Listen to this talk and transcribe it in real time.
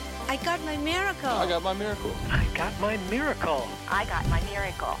I got my miracle. I got my miracle. I got my miracle. I got my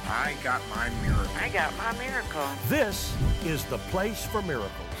miracle. I got my miracle. I got my miracle. This is the place for miracles.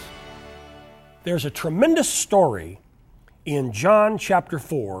 There's a tremendous story in John chapter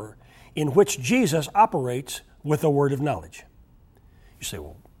 4 in which Jesus operates with the word of knowledge. You say,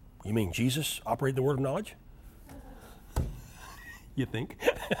 well, you mean Jesus operated the word of knowledge? You think?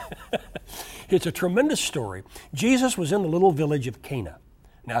 It's a tremendous story. Jesus was in the little village of Cana.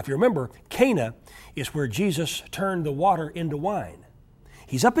 Now, if you remember, Cana is where Jesus turned the water into wine.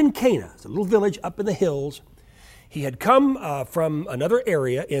 He's up in Cana. It's a little village up in the hills. He had come from another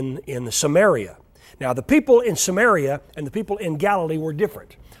area in Samaria. Now, the people in Samaria and the people in Galilee were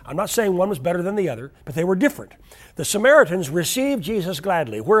different. I'm not saying one was better than the other, but they were different. The Samaritans received Jesus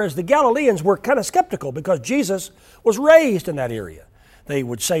gladly, whereas the Galileans were kind of skeptical because Jesus was raised in that area. They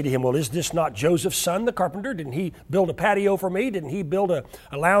would say to him, well, is this not Joseph's son, the carpenter? Didn't he build a patio for me? Didn't he build a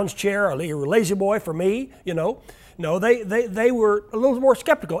lounge chair, a lazy boy for me? You know? No, they were a little more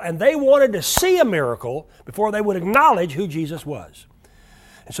skeptical, and they wanted to see a miracle before they would acknowledge who Jesus was.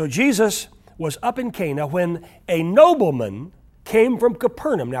 And so Jesus was up in Cana when a nobleman came from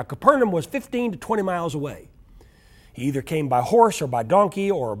Capernaum. Now, Capernaum was 15 to 20 miles away. He either came by horse or by donkey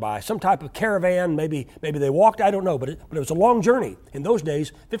or by some type of caravan. Maybe they walked, I don't know, but it was a long journey. In those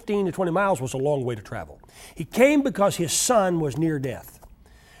days, 15 to 20 miles was a long way to travel. He came because his son was near death.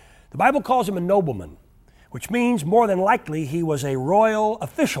 The Bible calls him a nobleman, which means more than likely he was a royal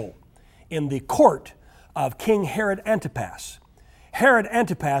official in the court of King Herod Antipas. Herod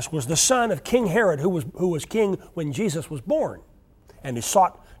Antipas was the son of King Herod, who was king when Jesus was born, and he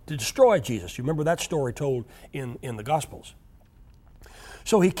sought to destroy Jesus. You remember that story told in the Gospels.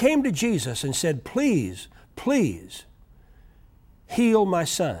 So he came to Jesus and said, please, please heal my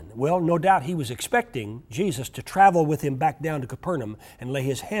son. Well, no doubt he was expecting Jesus to travel with him back down to Capernaum and lay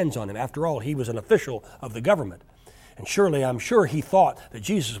his hands on him. After all, he was an official of the government. And surely, I'm sure he thought that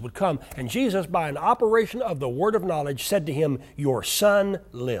Jesus would come. And Jesus, by an operation of the word of knowledge, said to him, your son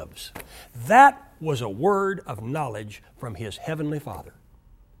lives. That was a word of knowledge from his heavenly Father.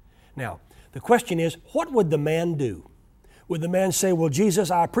 Now, the question is, what would the man do? Would the man say, well,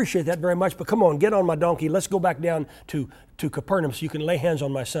 Jesus, I appreciate that very much, but come on, get on my donkey. Let's go back down to Capernaum so you can lay hands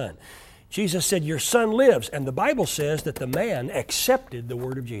on my son. Jesus said, your son lives. And the Bible says that the man accepted the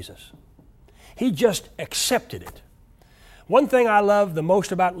word of Jesus. He just accepted it. One thing I love the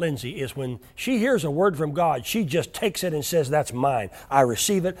most about Lindsay is when she hears a word from God, she just takes it and says, that's mine. I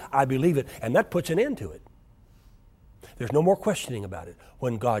receive it, I believe it, and that puts an end to it. There's no more questioning about it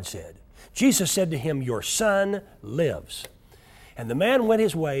when God said. Jesus said to him, your son lives. And the man went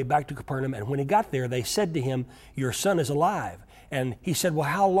his way back to Capernaum, and when he got there, they said to him, your son is alive. And he said, well,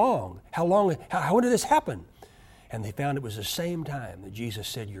 how long? When did this happen? And they found it was the same time that Jesus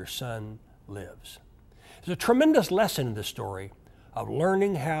said, your son lives. There's a tremendous lesson in this story of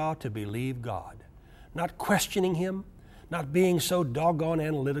learning how to believe God, not questioning him, not being so doggone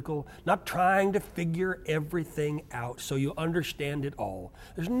analytical, not trying to figure everything out so you understand it all.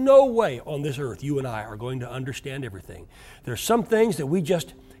 There's no way on this earth you and I are going to understand everything. There's some things that we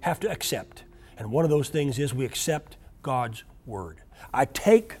just have to accept. And one of those things is we accept God's Word. I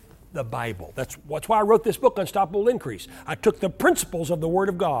take the Bible. That's why I wrote this book, Unstoppable Increase. I took the principles of the Word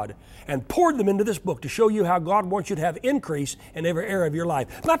of God and poured them into this book to show you how God wants you to have increase in every area of your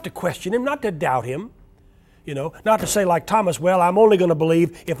life. Not to question Him, not to doubt Him. You know, not to say like Thomas, well, I'm only going to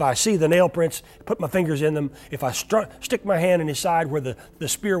believe if I see the nail prints, put my fingers in them, if I stick my hand in his side where the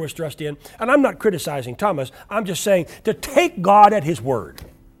spear was thrust in. And I'm not criticizing Thomas. I'm just saying to take God at His word.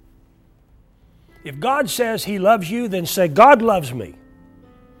 If God says He loves you, then say, God loves me.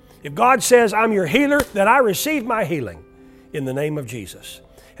 If God says I'm your healer, then I receive my healing in the name of Jesus.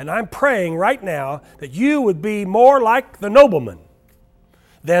 And I'm praying right now that you would be more like the nobleman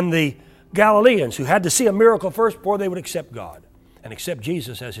than the Galileans who had to see a miracle first before they would accept God and accept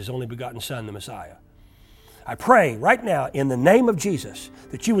Jesus as His only begotten Son, the Messiah. I pray right now in the name of Jesus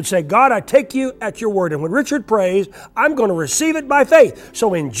that you would say, God, I take you at your word. And when Richard prays, I'm going to receive it by faith.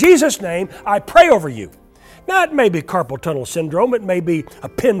 So in Jesus' name, I pray over you. Now, it may be carpal tunnel syndrome. It may be a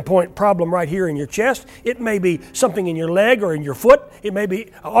pinpoint problem right here in your chest. It may be something in your leg or in your foot. It may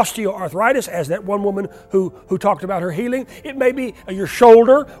be osteoarthritis, as that one woman who talked about her healing. It may be your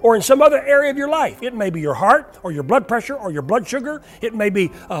shoulder or in some other area of your life. It may be your heart or your blood pressure or your blood sugar. It may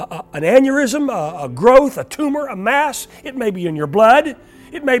be an aneurysm, a growth, a tumor, a mass. It may be in your blood.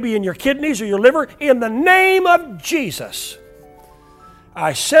 It may be in your kidneys or your liver. In the name of Jesus,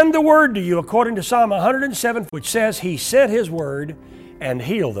 I send the word to you according to Psalm 107, which says He sent His word and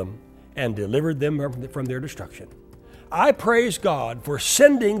healed them and delivered them from their destruction. I praise God for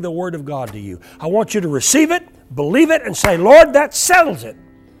sending the Word of God to you. I want you to receive it, believe it, and say, Lord, that settles it.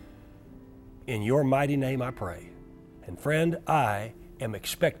 In your mighty name I pray. And friend, I am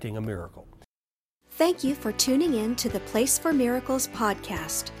expecting a miracle. Thank you for tuning in to the Place for Miracles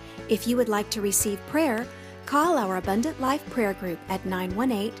podcast. If you would like to receive prayer, call our Abundant Life Prayer Group at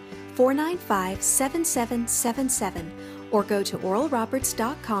 918-495-7777 or go to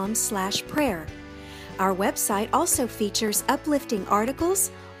oralroberts.com/prayer. Our website also features uplifting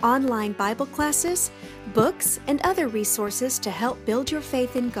articles, online Bible classes, books, and other resources to help build your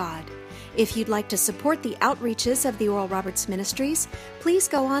faith in God. If you'd like to support the outreaches of the Oral Roberts Ministries, please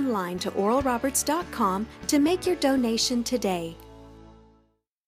go online to oralroberts.com to make your donation today.